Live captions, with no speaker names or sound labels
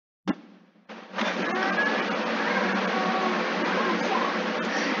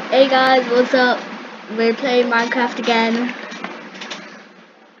Hey guys, what's up? We're playing Minecraft again.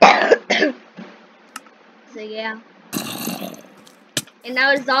 So yeah. And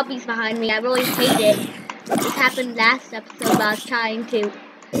now there's zombies behind me. I really hate it. This happened last episode, but I was trying to.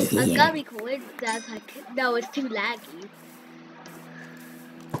 I was gonna record, but I was like, no, it's too laggy.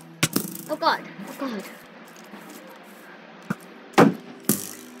 Oh god, oh god.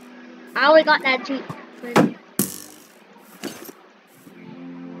 I only got that Jeep.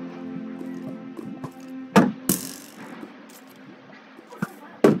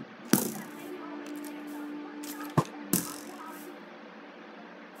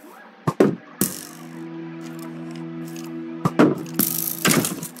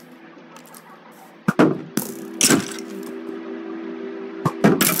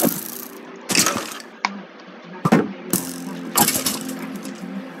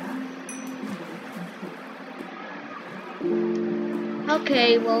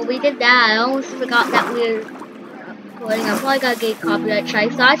 Okay, well we did that. I almost forgot that we were recording. I'm probably gonna get copyright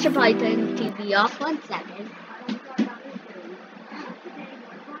strike, so I should probably turn the TV off. 1 second.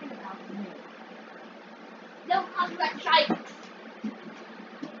 No copyright strikes.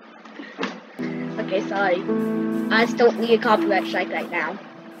 Okay, sorry. I just don't need a copyright strike right now.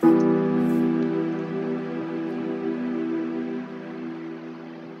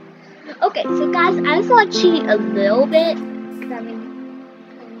 Okay, so guys, I just want to cheat a little bit. Cause I mean,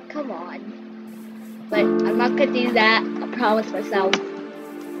 come on. But I'm not gonna do that. I promise myself.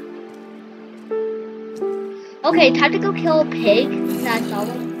 Okay, time to go kill a pig. That's all.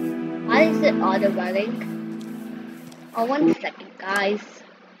 Why is it auto running? Oh, 1 second, guys.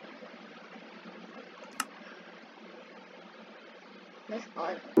 That's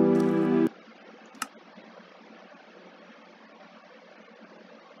auto.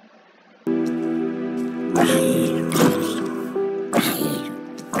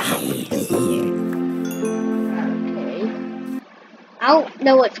 Okay. I don't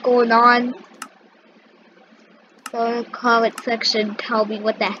know what's going on. So in the comment section, tell me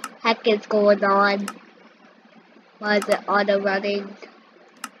what the heck is going on. Why is it auto running?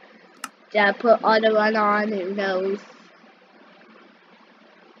 Did I put auto run on? Who knows?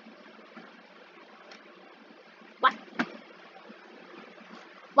 What?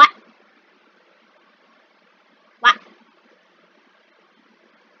 What? What?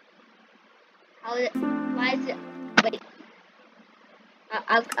 How is it? Why is it? Wait.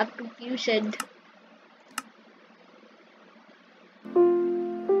 I'm confusion.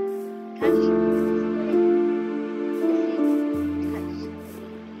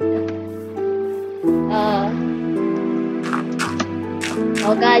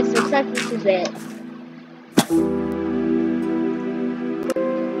 Oh guys, looks like this is it.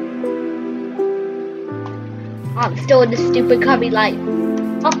 I'm still in the stupid cubby light.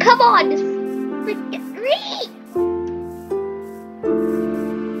 Oh come on, this freaking green!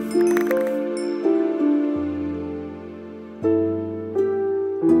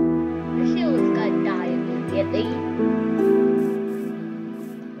 The shield is gonna die immediately.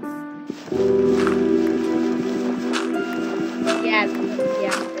 Yeah,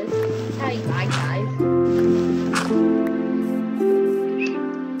 this is how you die, guys.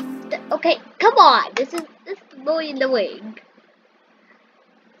 Okay, come on, this is really annoying.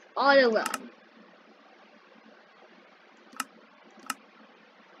 Auto run.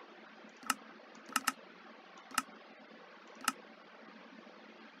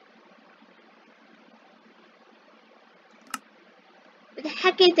 What the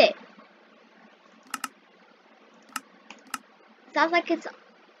heck is it? Sounds like it's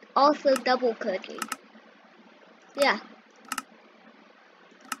also double clicking. Yeah.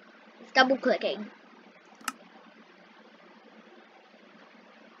 It's double clicking.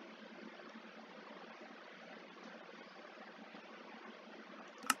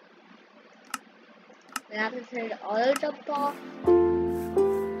 I have to turn the auto jump off.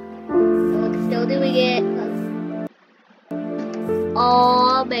 Oh, it's still doing it.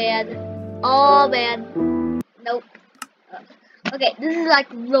 Oh man. Oh man. Nope. Okay, this is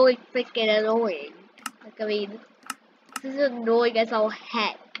like really freaking annoying. Like, I mean, this is annoying as all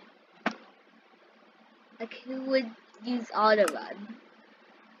heck. Like, who would use auto run?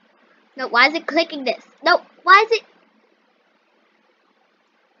 No, why is it clicking this? No, why is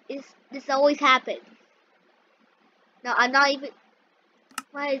it? This always happens. No, I'm not even.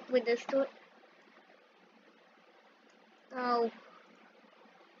 Why is when the store? Oh.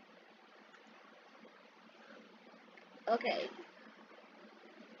 Okay.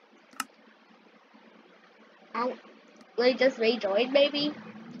 Will you just rejoin maybe?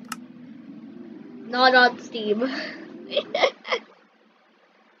 Not on Steam.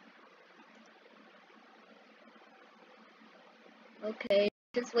 Okay,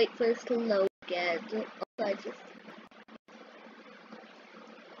 just wait for this to load again. I just...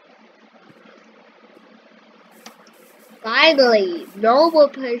 Finally, normal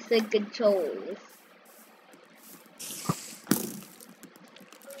person controls.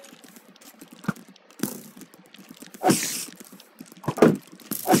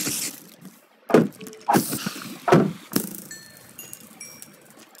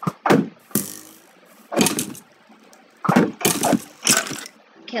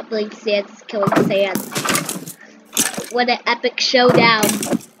 Can't believe Sans killing Sans. What an epic showdown.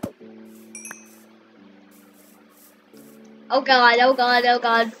 Oh god, oh god, oh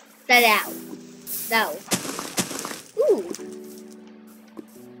god. Set out. No. Ooh.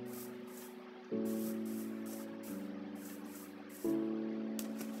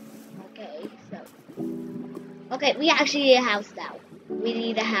 Okay, so. Okay, we actually need a house now. We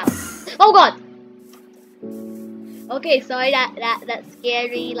need a house. Oh god! Okay, sorry that's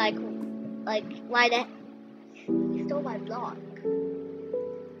scary, like why that he stole my block.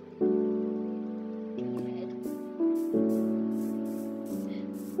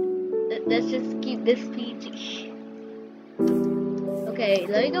 Let's just keep this PG. Okay,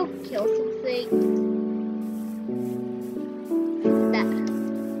 let me go kill something. That.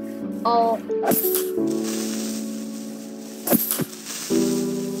 Oh.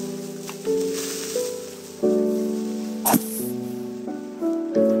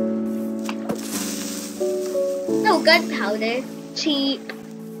 No gunpowder. Cheap.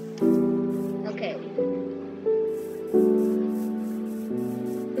 Okay.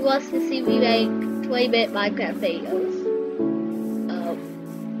 Who wants to see me make 20-minute Minecraft videos?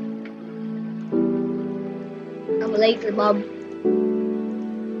 I'm a laser bomb.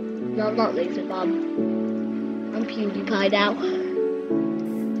 No, I'm not laser bomb. I'm PewDiePie now.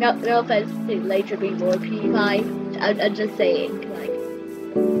 No offense to laser beam or PewDiePie. I'm just saying, like.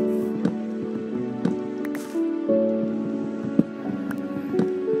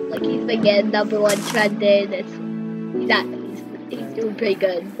 Like he's been getting #1 trending. He's doing pretty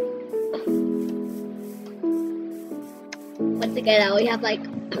good. Once again, I only have like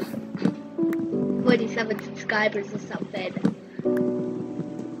 47 subscribers or something,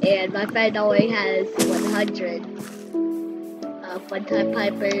 and my friend only has 100. Fun Time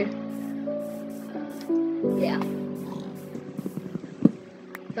Piper. Yeah.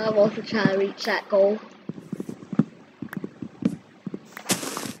 So I'm also trying to reach that goal.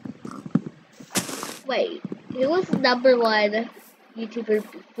 Wait, who was #1 YouTuber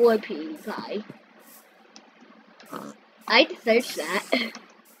before PewDiePie? I'd search that.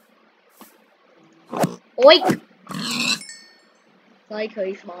 Oink! Sorry,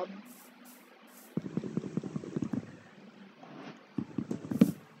 Cody's mom.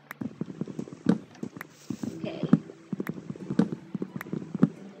 Okay.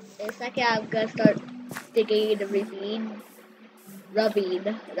 In a second, I'm gonna start digging in the ravine.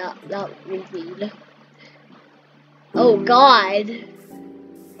 Ravine, not ravine. Oh God!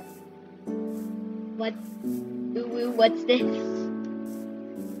 What? Ooh, what's this?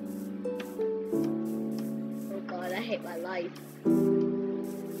 Oh God, I hate my life.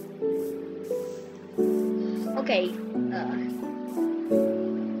 Okay.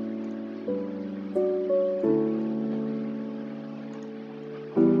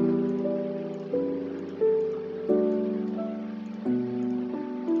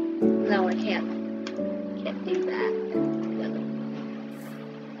 No, I can't. Can't do that.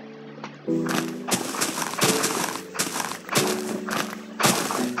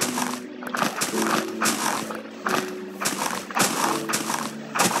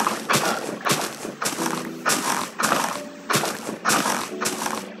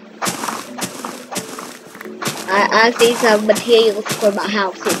 I need some materials for my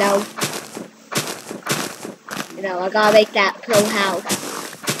house, you know. I gotta make that pro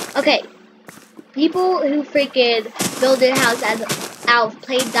house. Okay. People who freaking build their house out of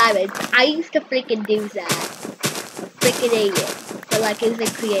plain diamonds, I used to freaking do that. I'm freaking idiot. But like, it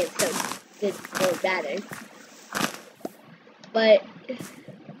isn't creative, so it won't matter. But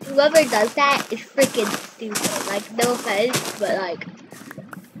whoever does that is freaking stupid. Like, no offense, but like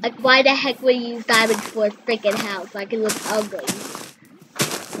why the heck would you use diamonds for a freaking house? Like, it looks ugly.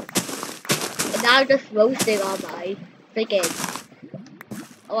 And now I'm just roasting on my freaking,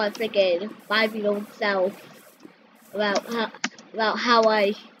 my freaking 5-year-old self about how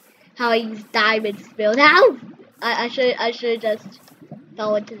I use diamonds to build house. I should just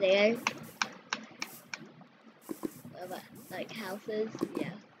go into there. Like houses,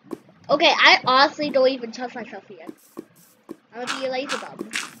 yeah. Okay, I honestly don't even trust myself here. I would be a laser bomb.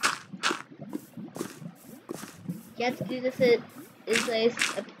 You have to do this in this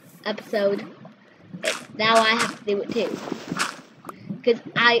episode. Now I have to do it too. Because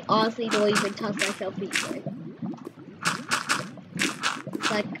I honestly don't even trust myself anymore.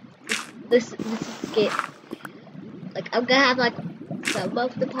 Like, this is skip. Like, I'm gonna have, like, some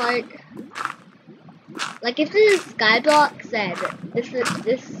of the part. Like, if this is Skyblock, then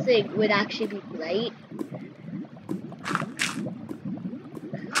this thing would actually be great.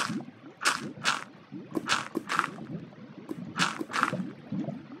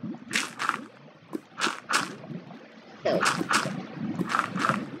 So.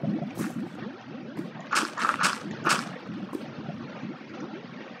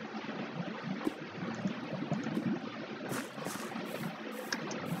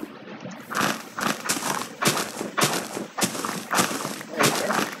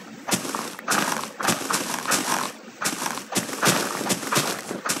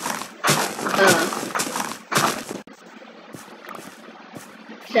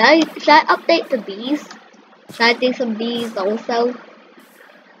 Should I update the bees? Should I do some bees also?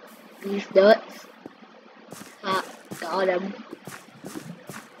 These nuts. Got them.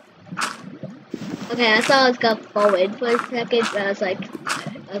 Okay, I thought I was gonna fall in for a second, but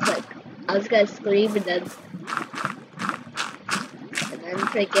I was gonna scream and then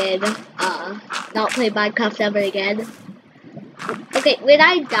freaking not play Minecraft ever again. Okay, when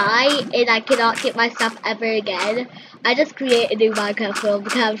I die and I cannot get my stuff ever again, I just create a new Minecraft world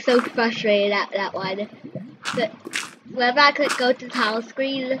because I'm so frustrated at that one. But whenever I could go to the title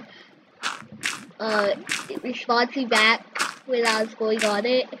screen, it responds me back when I was going on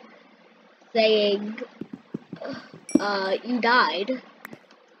it, saying, you died.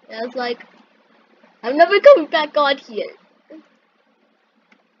 And I was like, I'm never coming back on here.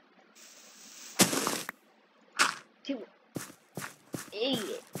 You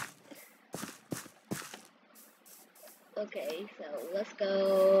idiot. Okay, so let's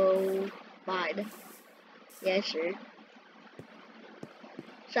go mine. Yeah, sure.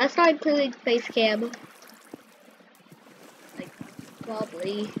 Should I start including face cam? Like,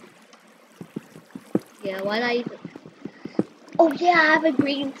 probably. Yeah, why not even... Oh yeah, I have a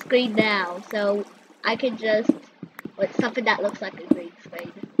green screen now, so I can just... What's something that looks like a green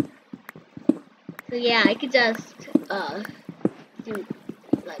screen. So yeah, I could just,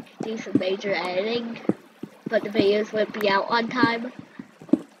 do some major editing, but the videos won't be out on time.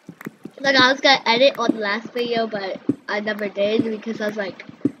 Like, I was gonna edit on the last video, but I never did because I was like,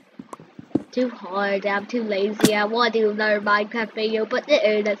 too hard, I'm too lazy, I want to do another Minecraft video, but the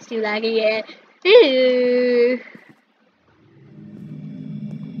internet's too laggy.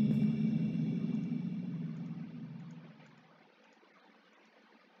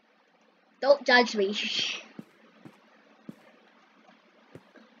 Don't judge me.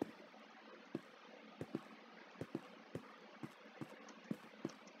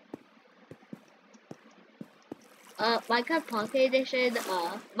 Minecraft Pocket Edition,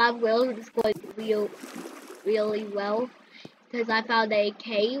 my world is going really well because I found a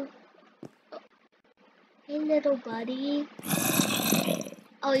cave. Hey, little buddy.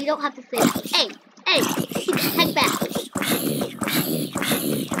 Oh, you don't have to say, hey, head back.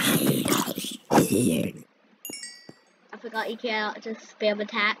 I forgot you can't just spam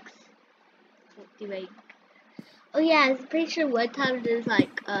attacks. Doing. Oh yeah, I'm pretty sure one time there's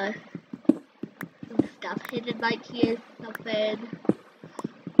like some stuff hidden right here, something.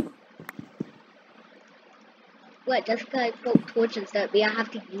 What? Just because I spoke torches don't mean I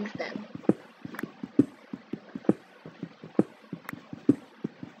have to use them.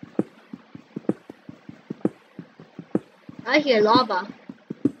 I hear lava.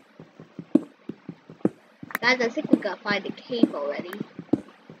 Guys, I think we gotta find a cave already.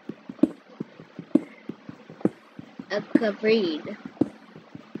 A cavern.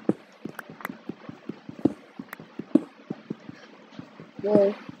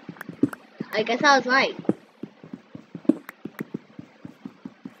 Whoa. I guess I was right.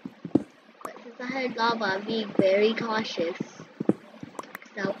 But since I heard lava, I'm being very cautious.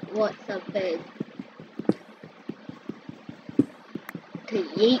 Because I want something to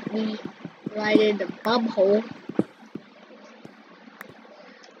yeet me right in the bum hole.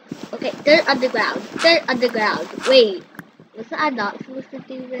 Okay, dirt underground. Dirt underground. Wait, was I not supposed to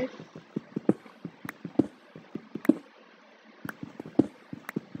do this?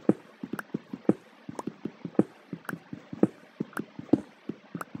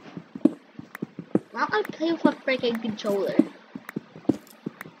 Why am I playing with a freaking controller?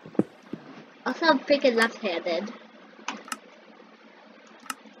 Also, I'm freaking left-handed.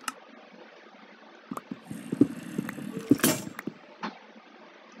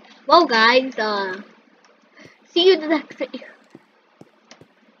 Well, guys, see you in the next video.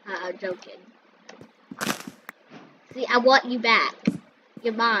 I'm joking. See, I want you back.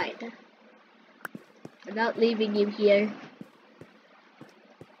 You're mine. I'm not leaving you here.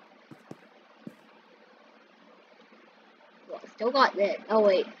 Well, still got this. Oh,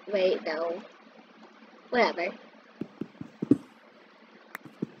 wait, no. Whatever.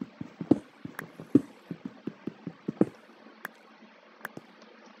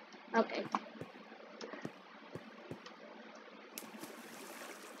 Okay.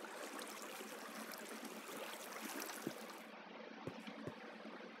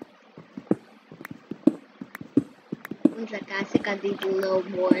 One sec, guys. I think I need a little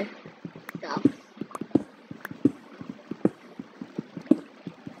more stuff.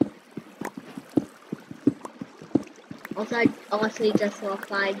 Also, I honestly just want to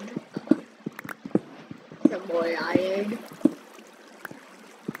find some more iron.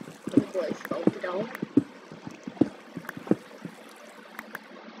 Before I smoke it all.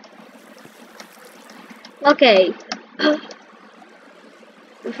 Okay.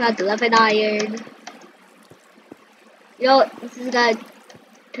 We found 11 iron. You know what? This is gonna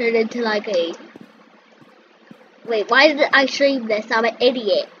turn into like a... Wait, why did I stream this? I'm an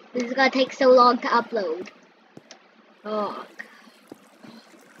idiot. This is gonna take so long to upload. Oh.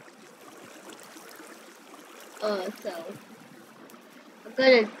 So... I'm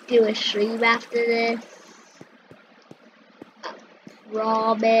gonna do a stream after this. I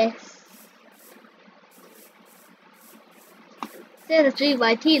promise. Instead of stream,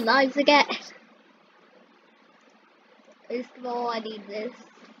 my team lives again. First of all, I need this.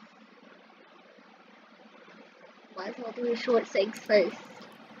 Might as well do the short things first.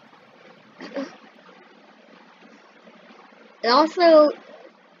 And also,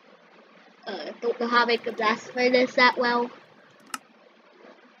 don't know how to make a blast furnace that well.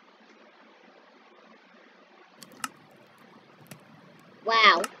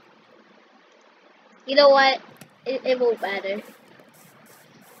 Wow. You know what? It won't matter.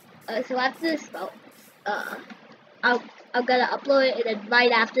 So after this, I'm gonna upload it, and then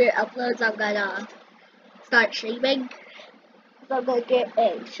right after it uploads, I'm gonna start streaming. So I'm gonna get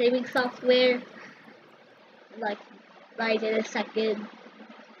a streaming software, like right in a second.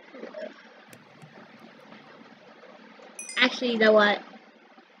 Actually, you know what?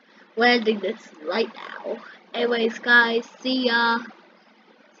 We're ending this right now. Anyways, guys, see ya.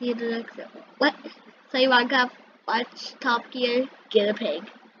 See you in the next episode. What? Play Minecraft, watch Top Gear, get a pig.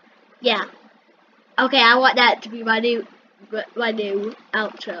 Yeah. Okay, I want that to be my new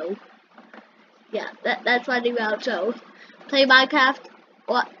outro. Yeah, that's my new outro. Play Minecraft,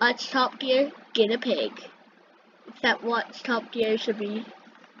 watch Top Gear, get a pig. Except watch Top Gear should be.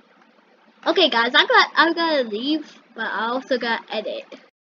 Okay, guys, I'm gonna leave, but I also gotta edit.